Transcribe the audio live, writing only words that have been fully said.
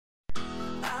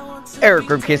Erik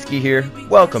Rokisky here.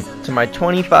 Welcome to my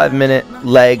 25-minute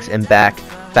legs and back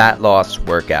fat loss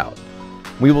workout.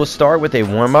 We will start with a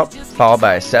warm-up followed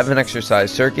by a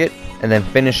 7-exercise circuit and then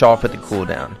finish off with a cool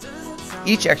down.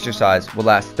 Each exercise will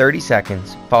last 30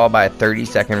 seconds followed by a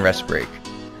 30-second rest break.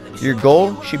 Your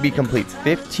goal should be complete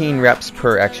 15 reps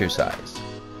per exercise.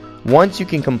 Once you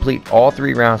can complete all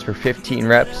 3 rounds for 15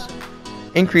 reps,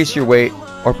 increase your weight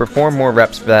or perform more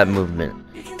reps for that movement.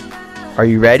 Are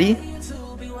you ready?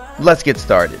 Let's get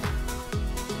started.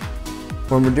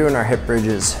 When we're doing our hip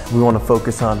bridges, we want to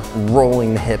focus on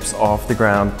rolling the hips off the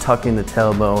ground, tucking the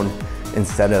tailbone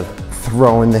instead of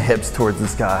throwing the hips towards the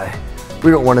sky.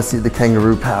 We don't want to see the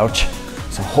kangaroo pouch.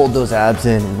 So hold those abs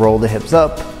in, roll the hips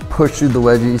up, push through the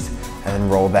wedgies, and then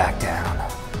roll back down.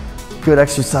 Good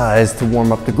exercise to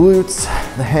warm up the glutes,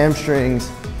 the hamstrings,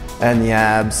 and the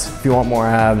abs. If you want more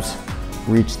abs,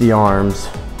 reach the arms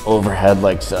overhead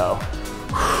like so.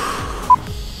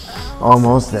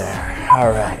 Almost there. All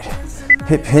right.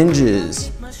 Hip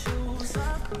hinges.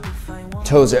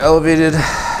 Toes are elevated.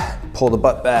 Pull the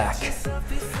butt back.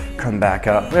 Come back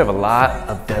up. We have a lot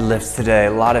of deadlifts today,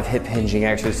 a lot of hip hinging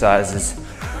exercises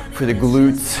for the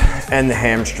glutes and the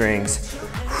hamstrings.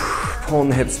 Pulling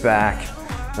the hips back.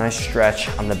 Nice stretch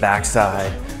on the back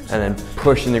side. And then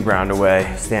pushing the ground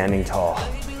away, standing tall.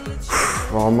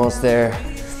 We're almost there.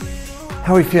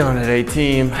 How are we feeling today,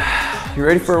 team? You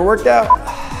ready for a workout?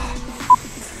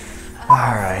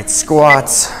 All right,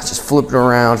 squats, just flip it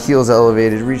around, heels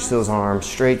elevated, reach those arms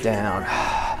straight down.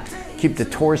 Keep the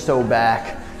torso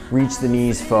back, reach the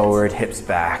knees forward, hips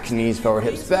back, knees forward,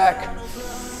 hips back.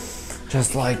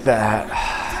 Just like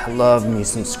that. Love me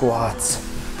some squats.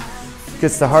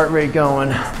 Gets the heart rate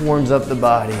going, warms up the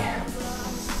body.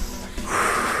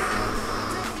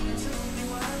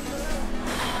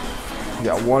 We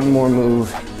got one more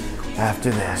move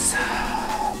after this.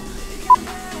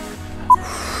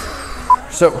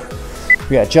 So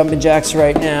we got jumping jacks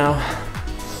right now.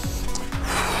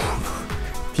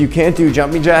 If you can't do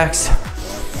jumping jacks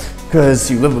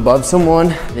because you live above someone,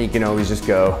 then you can always just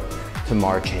go to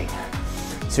marching.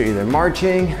 So either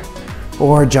marching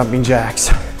or jumping jacks,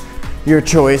 your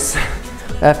choice.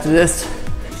 After this,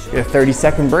 you get a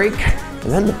 30-second break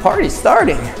and then the party's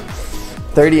starting.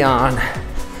 30 on,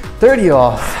 30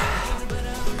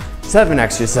 off, 7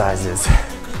 exercises,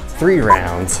 3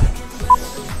 rounds.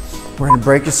 We're gonna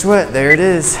break a sweat, there it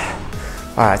is.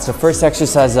 All right, so first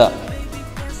exercise up.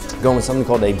 Going with something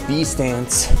called a B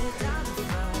stance.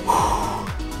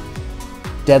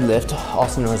 Deadlift,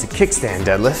 also known as a kickstand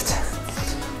deadlift.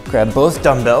 Grab both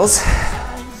dumbbells.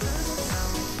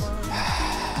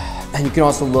 And you can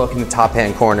also look in the top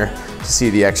hand corner to see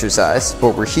the exercise.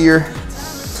 But we're here,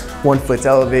 one foot's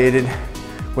elevated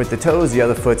with the toes, the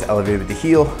other foot's elevated with the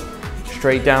heel.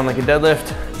 Straight down like a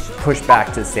deadlift, push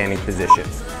back to the standing position.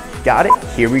 Got it?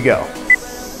 Here we go.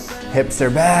 Hips are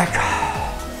back.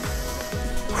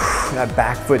 That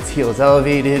back foot's heel is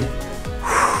elevated.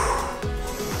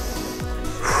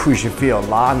 We should feel a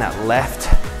lot on that left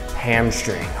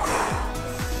hamstring.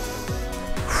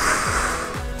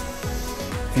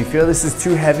 If you feel this is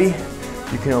too heavy,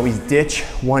 you can always ditch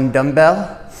one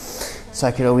dumbbell. So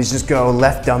I could always just go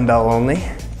left dumbbell only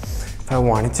if I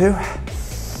wanted to.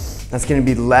 That's gonna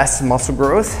be less muscle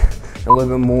growth, and a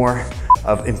little bit more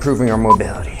of improving our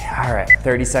mobility. All right,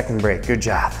 30-second break, good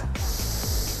job.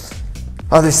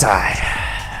 Other side.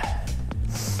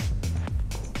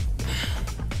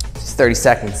 Just 30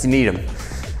 seconds, you need them.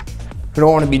 We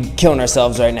don't wanna be killing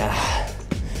ourselves right now.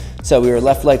 So we were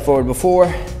left leg forward before,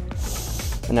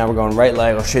 and now we're going right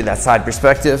leg. I'll show you that side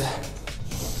perspective.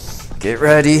 Get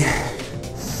ready.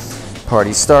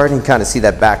 Party's starting, kind of see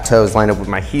that back toes line up with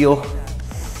my heel.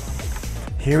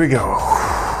 Here we go.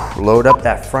 Load up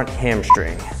that front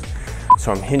hamstring.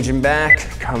 So I'm hinging back,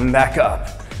 coming back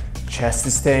up. Chest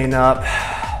is staying up.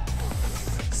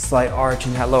 Slight arch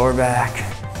in that lower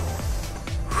back.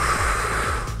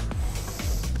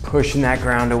 Pushing that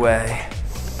ground away.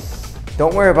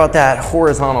 Don't worry about that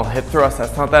horizontal hip thrust,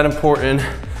 that's not that important.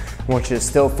 I want you to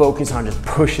still focus on just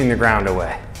pushing the ground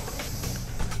away.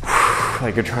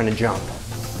 Like you're trying to jump.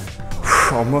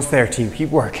 Almost there, team, keep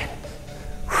working.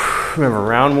 Remember,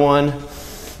 round 1,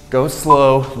 go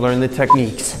slow, learn the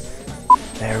techniques.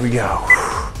 There we go.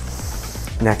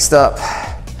 Next up,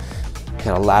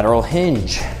 got a lateral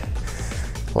hinge.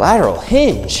 Lateral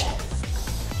hinge.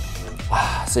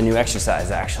 It's a new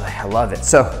exercise, actually. I love it.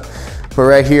 So we're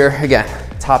right here, again,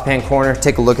 top hand corner.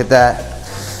 Take a look at that.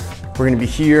 We're gonna be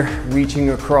here, reaching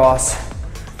across.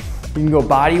 You can go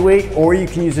body weight or you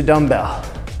can use a dumbbell.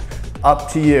 Up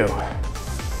to you.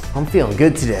 I'm feeling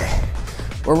good today.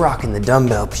 We're rocking the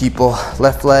dumbbell, people.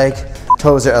 Left leg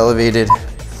Toes are elevated.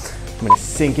 I'm gonna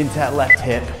sink into that left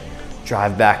hip,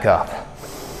 drive back up.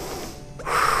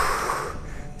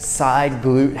 Side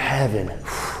glute heaven.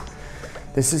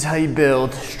 This is how you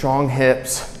build strong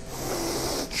hips,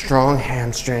 strong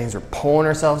hamstrings. We're pulling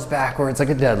ourselves backwards like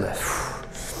a deadlift.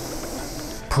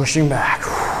 Pushing back.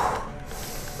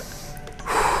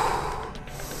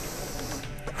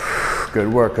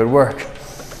 Good work, good work.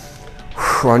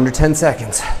 We're under 10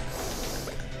 seconds.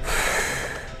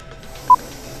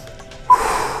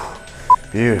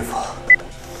 Beautiful.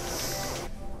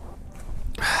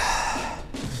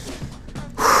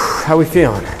 How we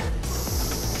feeling?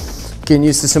 Getting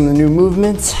used to some of the new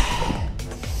movements.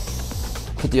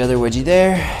 Put the other wedgie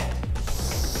there.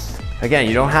 Again,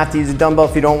 you don't have to use a dumbbell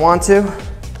if you don't want to.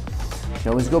 You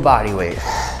can always go body weight.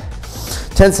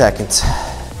 10 seconds.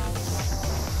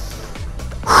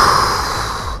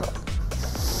 I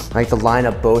like to line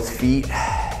up both feet.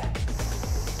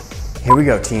 Here we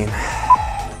go, team.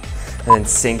 And then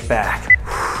sink back.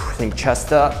 Think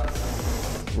chest up,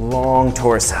 long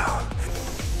torso.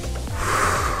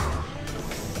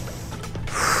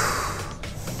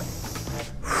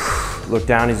 Look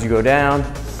down as you go down.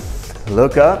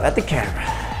 Look up at the camera.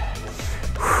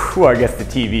 Whew, I guess the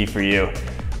TV for you.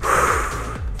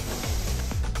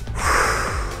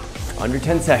 Under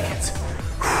 10 seconds.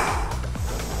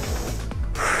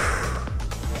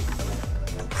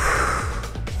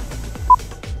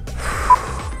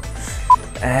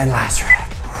 And last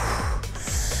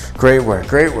rep. Great work,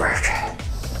 great work.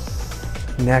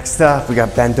 Next up, we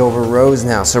got bent over rows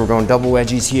now. So we're going double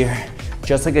wedgies here,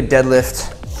 just like a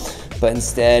deadlift, but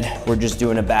instead we're just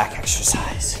doing a back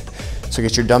exercise. So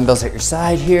get your dumbbells at your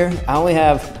side here. I only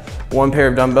have one pair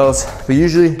of dumbbells, but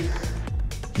usually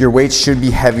your weights should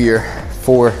be heavier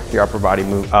for your upper body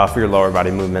for your lower body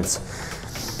movements.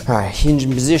 All right, hinge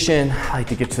in position. I like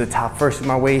to get to the top first with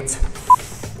my weights,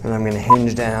 and I'm gonna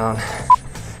hinge down.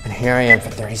 And here I am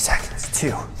for 30 seconds. 2.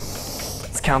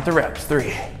 Let's count the reps.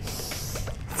 3,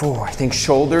 4. Think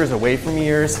shoulders away from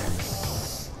ears.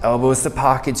 Elbows to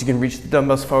pockets. You can reach the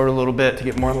dumbbells forward a little bit to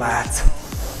get more lats.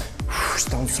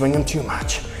 Just don't swing them too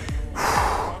much.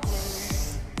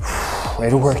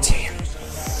 Way to work, team.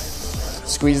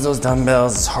 Squeeze those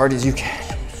dumbbells as hard as you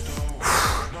can.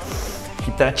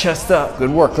 Keep that chest up. Good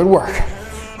work, good work.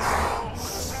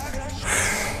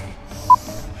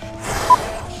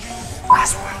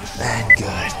 Last one. And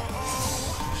good.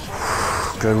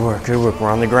 Good work, good work.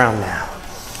 We're on the ground now.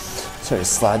 So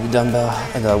just slide the dumbbell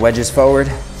and the wedges forward.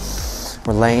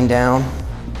 We're laying down.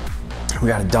 We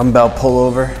got a dumbbell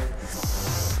pullover.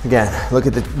 Again, look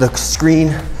at the screen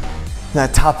in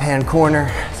that top hand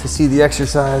corner to see the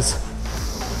exercise.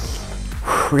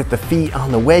 We got the feet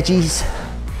on the wedgies.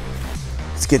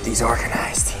 Let's get these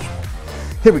organized, team.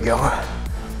 Here we go.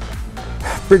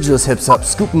 Bridge those hips up,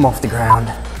 scoop them off the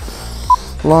ground.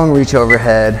 Long reach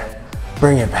overhead,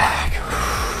 bring it back.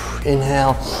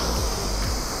 Inhale,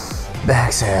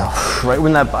 exhale. Right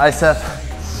when that bicep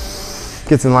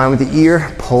gets in line with the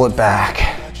ear, pull it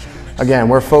back. Again,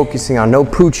 we're focusing on no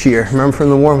pooch here. Remember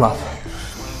from the warm up,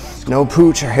 no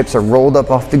pooch, our hips are rolled up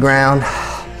off the ground.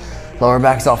 Lower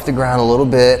back's off the ground a little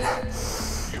bit.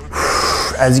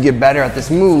 As you get better at this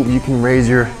move, you can raise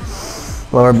your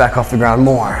lower back off the ground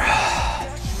more.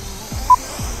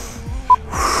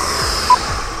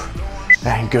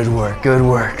 And good work, good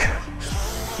work.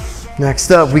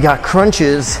 Next up, we got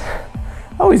crunches.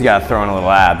 Always gotta throw in a little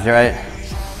abs, right?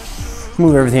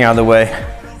 Move everything out of the way.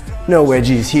 No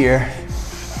wedgies here.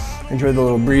 Enjoy the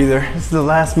little breather. This is the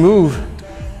last move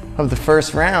of the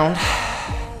first round.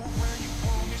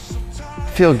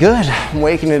 Feel good, I'm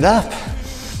waking it up.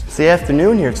 It's the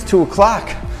afternoon here, it's 2 o'clock.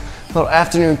 A little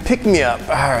afternoon pick me up.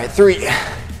 All right, 3,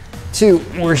 2,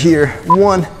 we're here.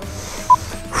 1.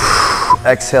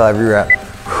 Exhale every rep.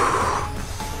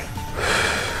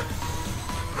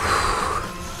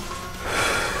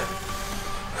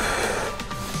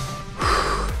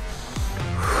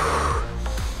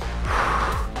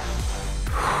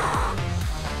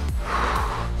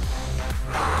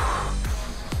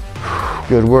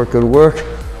 Good work, good work.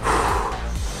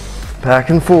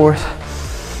 Back and forth.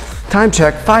 Time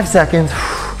check, 5 seconds.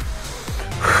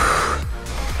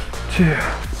 2.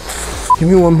 Give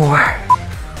me one more.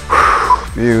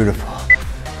 Beautiful.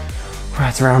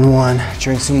 That's round 1.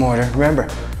 Drink some water. Remember,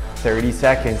 30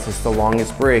 seconds is the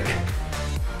longest break.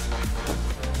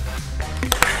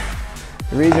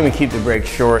 The reason we keep the break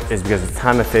short is because it's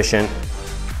time efficient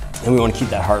and we want to keep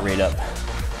that heart rate up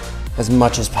as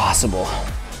much as possible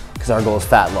because our goal is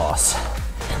fat loss.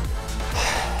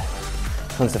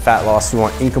 Once the fat loss, we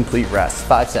want incomplete rest.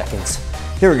 5 seconds.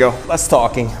 Here we go, less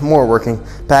talking, more working.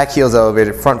 Back heel's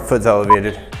elevated, front foot's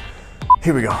elevated.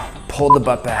 Here we go, pull the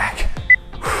butt back.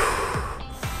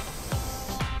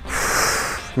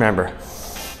 Remember,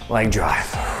 leg drive.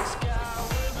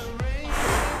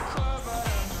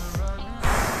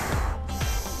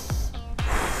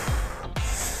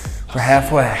 We're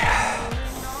halfway.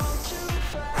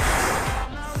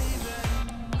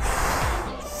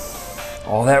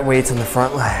 All that weight's on the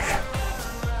front leg.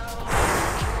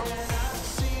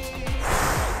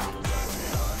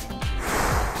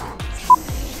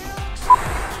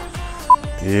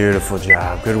 Beautiful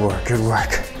job, good work, good work.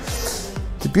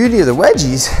 The beauty of the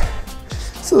wedgies,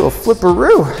 it's a little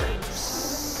flipperoo.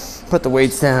 Put the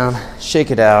weights down, shake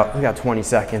it out. We got 20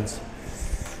 seconds.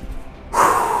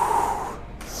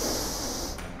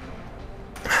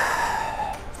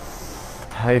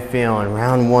 How you feeling?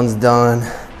 Round one's done.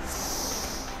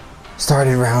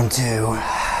 Started round two.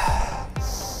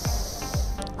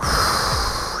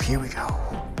 Here we go.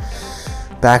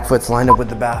 Back foot's lined up with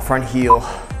the front heel.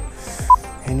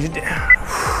 Hinge it down.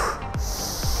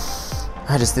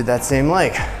 I just did that same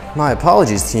leg. My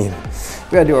apologies, team.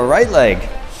 We gotta do a right leg.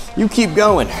 You keep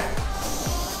going.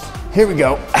 Here we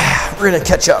go. We're gonna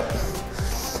catch up.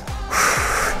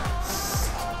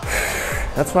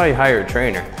 That's why you hire a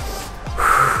trainer.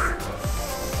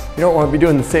 You don't want to be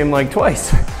doing the same leg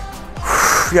twice.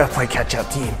 You gotta play catch up,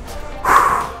 team.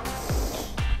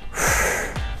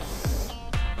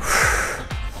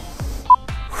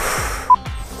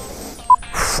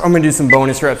 I'm gonna do some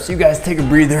bonus reps. You guys take a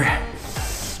breather.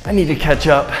 I need to catch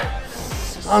up.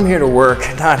 I'm here to work,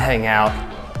 not hang out.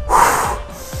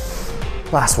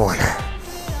 Last one.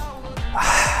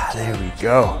 There we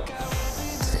go.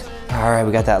 All right,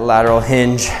 we got that lateral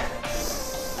hinge.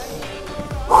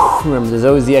 Remember, there's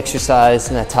always the exercise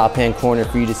in that top hand corner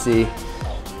for you to see.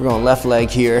 We're going left leg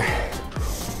here.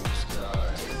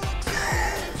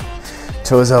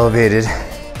 Toes elevated.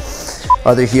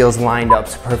 Other heels lined up,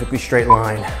 so perfectly straight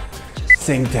line.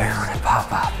 Sink down and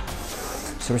pop up.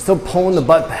 So we're still pulling the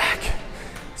butt back.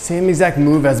 Same exact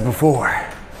move as before.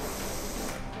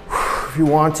 If you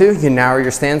want to, you can narrow your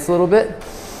stance a little bit.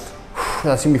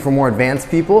 That's gonna be for more advanced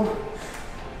people.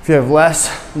 If you have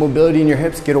less mobility in your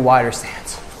hips, get a wider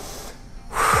stance.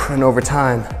 And over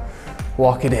time,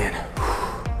 walk it in.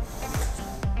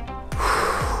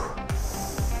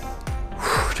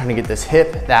 Trying to get this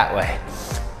hip that way.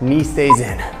 Knee stays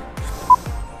in.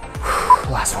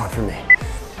 Last one for me.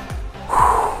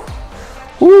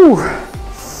 Woo!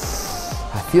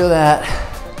 I feel that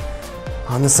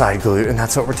on the side glute, and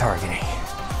that's what we're targeting.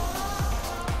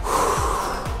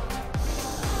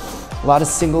 A lot of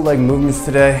single leg movements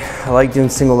today. I like doing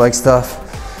single leg stuff.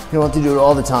 You don't have to do it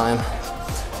all the time,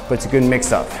 but it's a good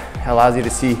mix up. It allows you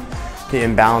to see the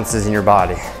imbalances in your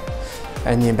body.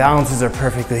 And the imbalances are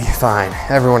perfectly fine.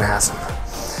 Everyone has them.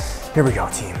 Here we go,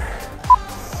 team.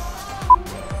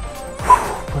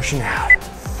 Pushing out.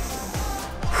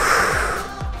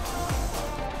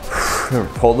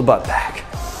 Remember, pull the butt back,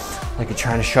 like you're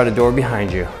trying to shut a door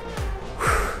behind you.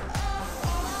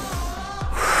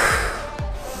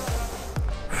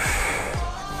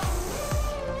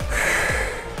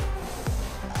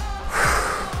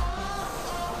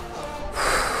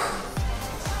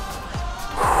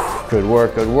 Good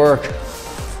work, good work.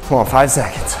 Come on, 5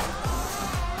 seconds.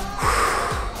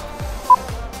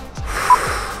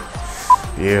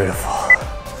 Beautiful.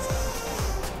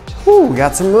 Whew, we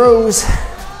got some rows.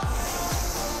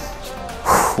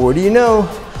 What do you know?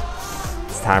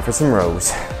 It's time for some rows.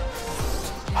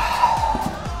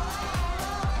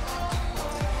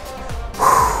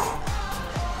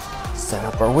 Set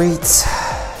up our weights.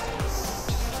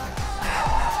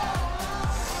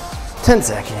 10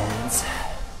 seconds.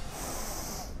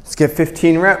 Let's get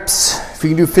 15 reps. If you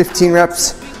can do 15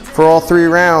 reps for all 3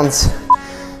 rounds,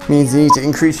 means you need to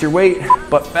increase your weight,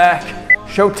 butt back,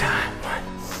 showtime. 1,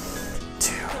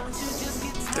 2,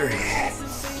 3,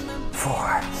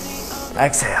 4.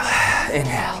 Exhale,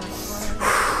 inhale.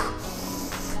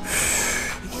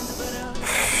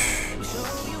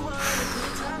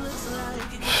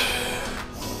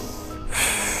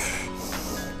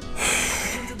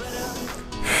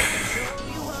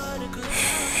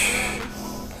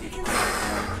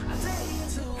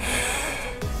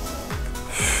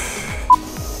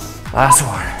 Last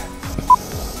one.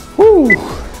 Woo.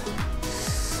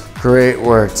 Great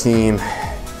work, team.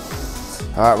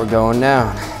 All right, we're going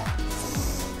down.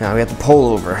 Now we got the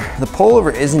pullover. The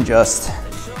pullover isn't just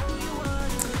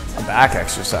a back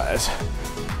exercise.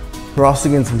 We're also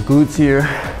getting some glutes here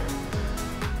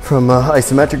from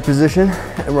isometric position,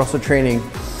 and we're also training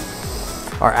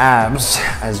our abs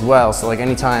as well. So like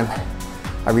anytime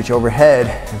I reach overhead.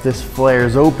 If this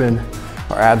flares open,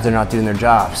 our abs are not doing their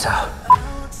job. So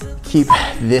keep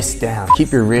this down,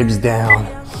 keep your ribs down.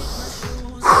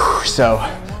 So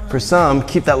for some,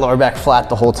 keep that lower back flat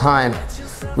the whole time,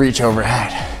 reach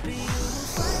overhead.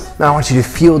 Now I want you to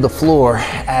feel the floor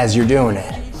as you're doing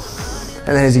it.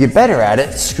 And then as you get better at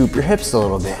it, scoop your hips a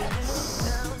little bit.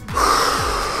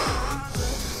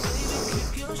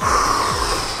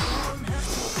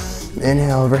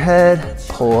 Inhale overhead,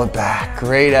 pull it back.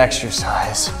 Great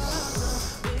exercise.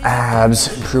 Abs,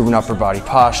 improving upper body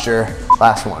posture.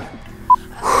 Last one.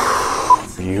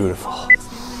 Beautiful.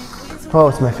 Oh,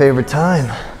 it's my favorite time.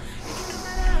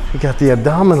 We got the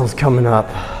abdominals coming up.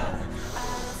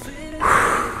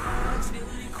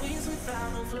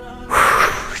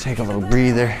 Take a little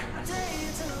breather.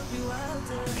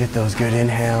 Get those good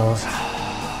inhales,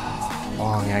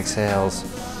 long exhales.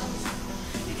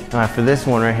 All right, for this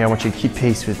one right here, I want you to keep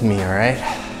pace with me, all right?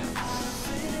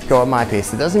 Go at my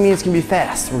pace. It doesn't mean it's gonna be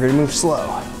fast. We're gonna move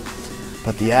slow.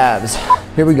 But the abs,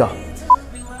 here we go.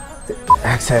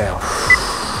 Exhale.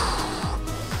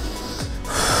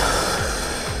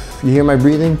 You hear my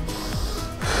breathing?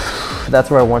 That's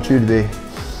where I want you to be.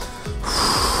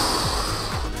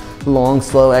 Long,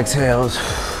 slow exhales.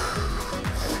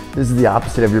 This is the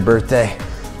opposite of your birthday.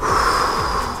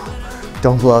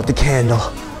 Don't blow out the candle.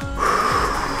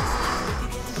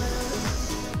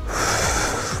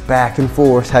 Back and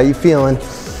forth. How you feeling?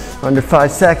 Under 5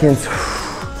 seconds.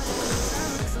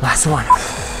 Last one.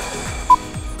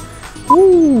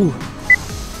 Woo.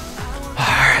 All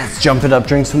right, let's jump it up.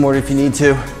 Drink some water if you need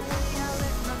to.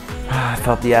 I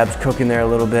felt the abs cooking there a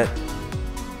little bit.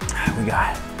 We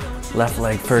got left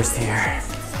leg first here.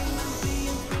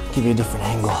 Give you a different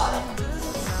angle.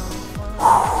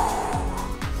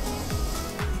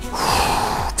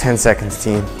 10 seconds,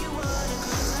 team.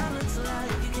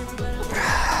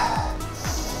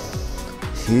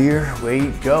 Here we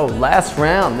go. Last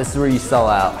round. This is where you sell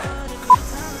out.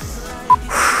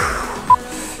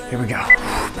 Here we go.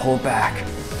 Pull it back.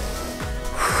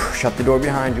 Shut the door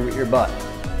behind you with your butt.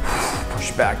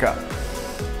 Push back up.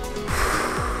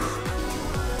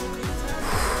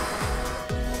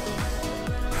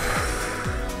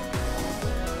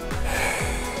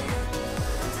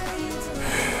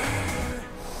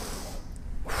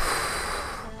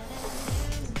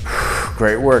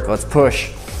 Great work, let's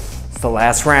push. It's the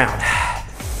last round.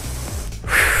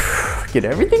 Get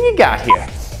everything you got here.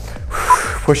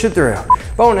 Push it through.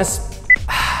 Bonus.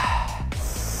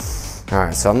 All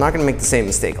right, so I'm not gonna make the same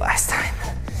mistake last time.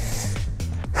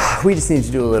 We just need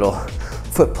to do a little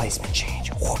foot placement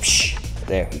change. Whoosh.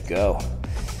 There we go.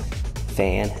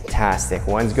 Fantastic.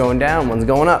 One's going down, one's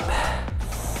going up.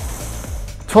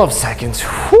 12 seconds.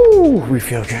 Whoo, we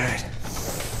feel good.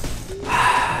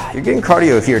 You're getting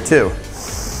cardio here too.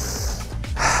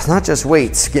 It's not just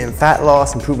weights, getting fat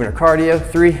loss, improving our cardio.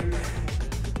 3,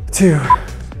 2,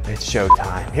 it's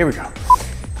showtime. Here we go.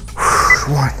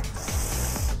 1,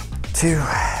 2.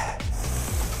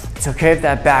 It's okay if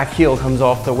that back heel comes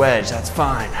off the wedge, that's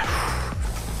fine.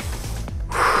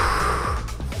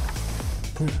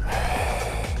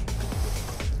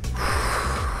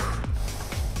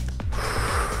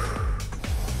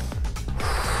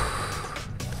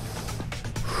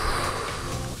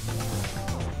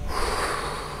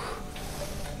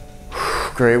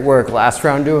 Great work, last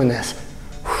round doing this.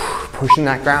 Pushing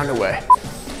that ground away.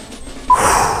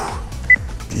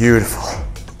 Beautiful.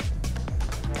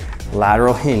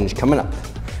 Lateral hinge coming up.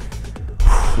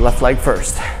 Left leg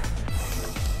first.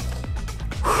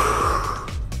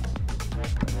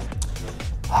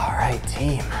 All right,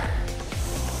 team.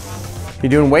 You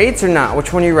doing weights or not?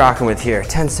 Which one are you rocking with here?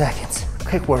 10 seconds,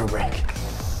 quick water break.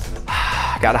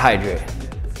 Gotta hydrate.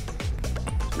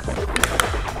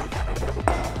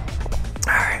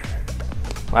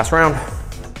 Last round.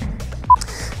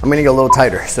 I'm gonna go a little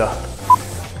tighter, so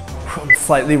I'm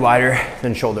slightly wider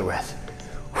than shoulder width.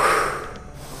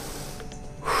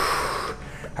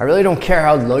 I really don't care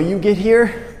how low you get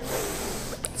here.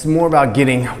 It's more about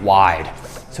getting wide.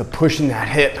 So pushing that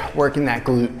hip, working that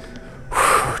glute,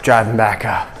 driving back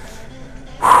up.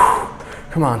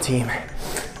 Come on, team.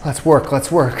 Let's work,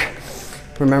 let's work.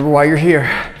 Remember why you're here.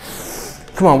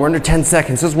 Come on, we're under 10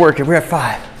 seconds. Let's work it. We're at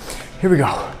 5. Here we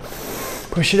go.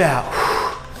 Push it out.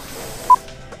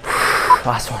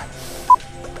 Last one.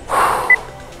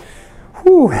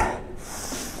 Whew.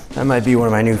 That might be one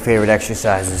of my new favorite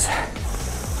exercises.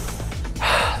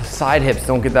 The side hips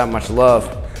don't get that much love.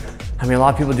 I mean, a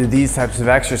lot of people do these types of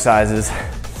exercises,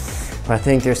 but I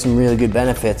think there's some really good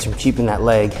benefits from keeping that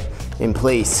leg in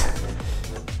place.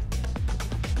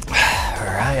 All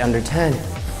right, under 10.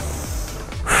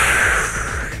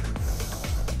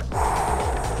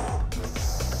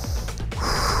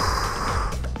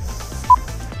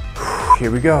 Here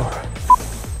we go.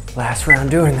 Last round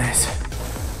doing this.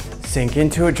 Sink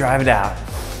into it, drive it out.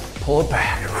 Pull it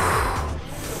back.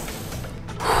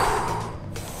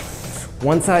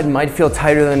 One side might feel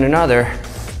tighter than another,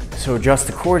 so adjust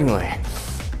accordingly.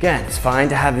 Again, it's fine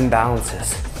to have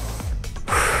imbalances.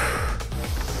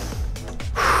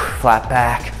 Flat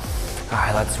back. All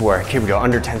right, let's work. Here we go,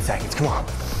 under 10 seconds, come on.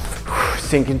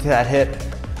 Sink into that hip,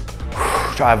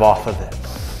 drive off of it.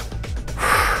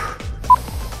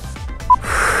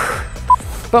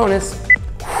 Bonus.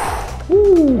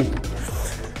 Woo.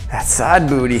 That side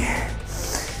booty.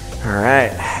 All right,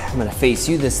 I'm gonna face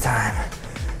you this time.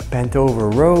 Bent over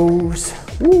rows.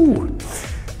 Woo.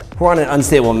 We're on an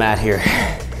unstable mat here.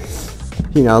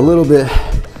 You know, a little bit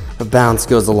of bounce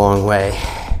goes a long way.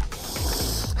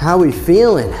 How we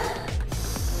feeling?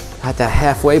 At that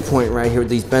halfway point right here with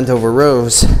these bent over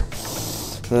rows.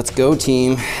 Let's go,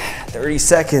 team. 30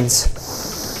 seconds.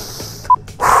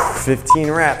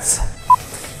 15 reps.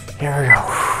 Here we go.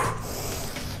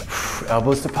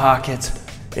 Elbows to pockets.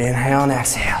 Inhale and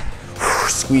exhale.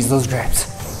 Squeeze those grips.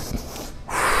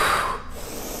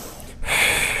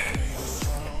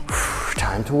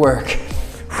 Time to work.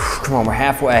 Come on, we're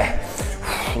halfway.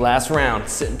 Last round.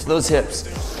 Sit into those hips.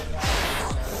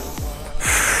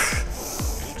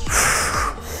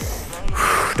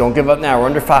 Don't give up now, we're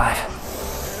under 5.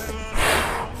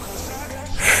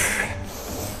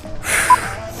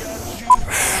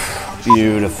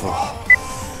 Beautiful.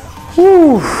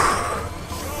 Woo.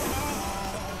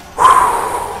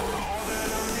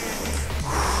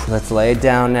 Let's lay it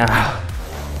down now.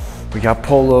 We got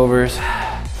pullovers.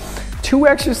 2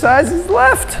 exercises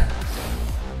left.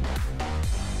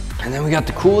 And then we got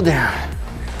the cool down.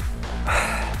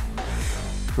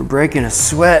 We're breaking a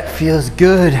sweat, feels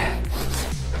good.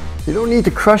 You don't need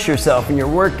to crush yourself in your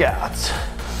workouts.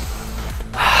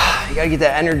 You gotta get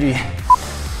that energy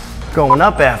going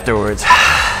up afterwards.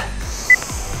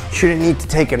 You shouldn't need to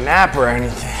take a nap or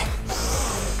anything.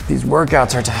 These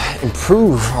workouts are to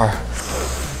improve our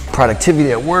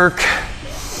productivity at work,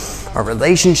 our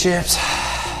relationships.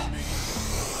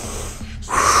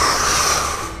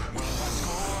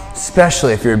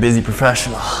 Especially if you're a busy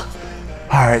professional.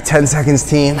 All right, 10 seconds,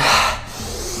 team.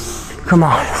 Come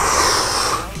on.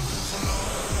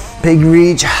 Big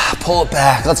reach, pull it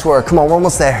back. Let's work. Come on, we're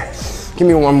almost there. Give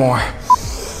me one more.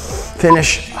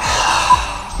 Finish.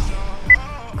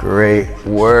 Great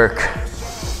work.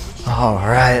 All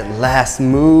right, last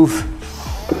move.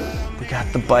 We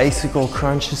got the bicycle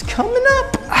crunches coming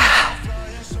up.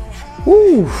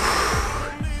 Woo.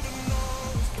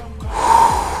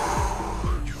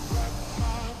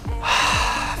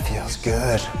 Feels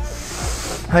good.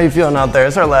 How you feeling out there?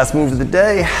 It's our last move of the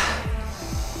day.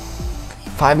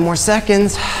 5 more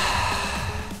seconds.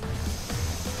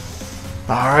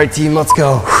 All right, team, let's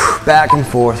go. Back and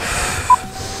forth.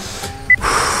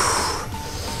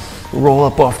 Roll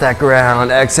up off that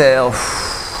ground, exhale.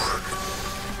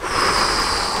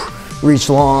 Reach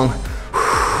long.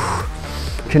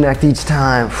 Connect each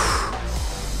time.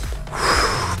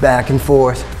 Back and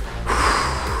forth.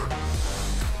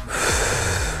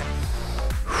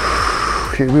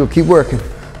 Here we go, keep working.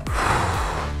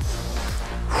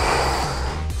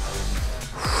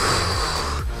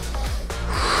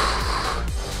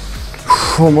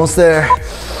 Almost there.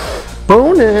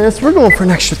 Bonus, we're going for an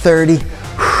extra 30.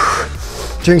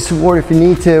 Drink some water if you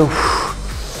need to.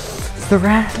 It's the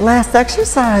last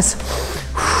exercise.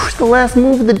 It's the last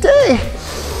move of the day.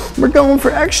 We're going for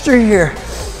extra here.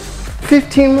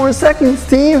 15 more seconds,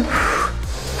 team.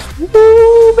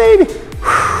 Woo, baby.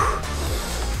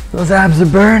 Those abs are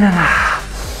burning.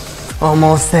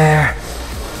 Almost there.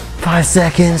 5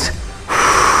 seconds.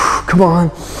 Come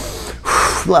on.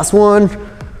 Last one.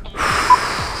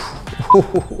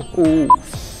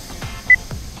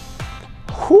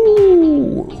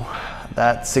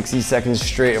 That 60 seconds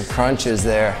straight of crunches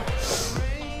there.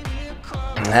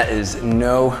 And that is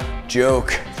no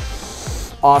joke.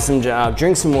 Awesome job.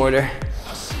 Drink some water.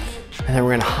 And then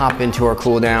we're gonna hop into our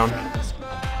cool down.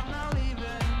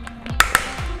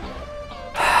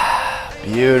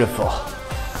 Beautiful.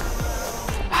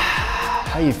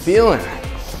 How you feeling?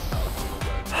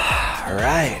 All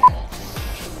right.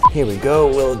 Here we go,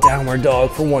 a little downward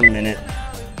dog for 1 minute.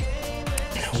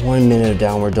 1 minute of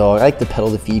downward dog. I like to pedal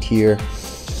the feet here.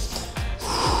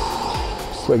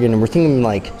 So again, we're thinking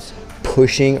like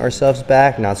pushing ourselves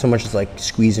back, not so much as like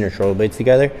squeezing our shoulder blades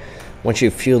together. Once you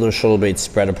feel those shoulder blades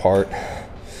spread apart,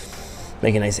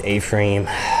 make a nice A-frame.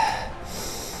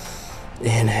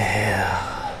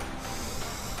 Inhale,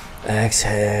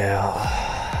 exhale.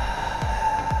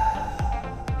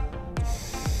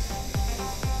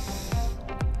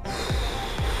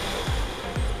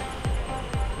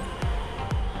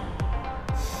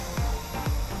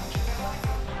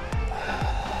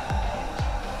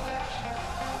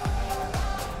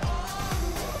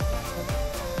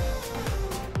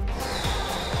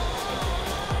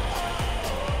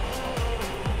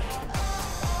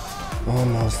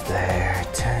 Almost there,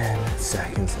 10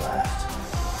 seconds left.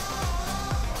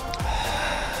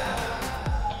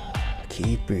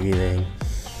 Keep breathing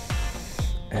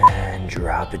and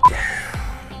drop it down.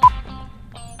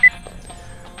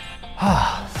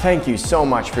 Thank you so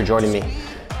much for joining me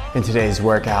in today's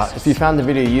workout. If you found the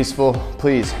video useful,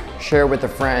 please share it with a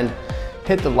friend,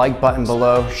 hit the like button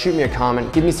below, shoot me a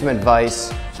comment, give me some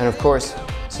advice, and of course,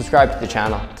 subscribe to the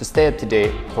channel to stay up to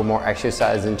date for more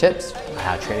exercises and tips on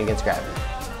how to train against gravity.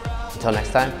 Until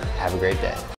next time, have a great day.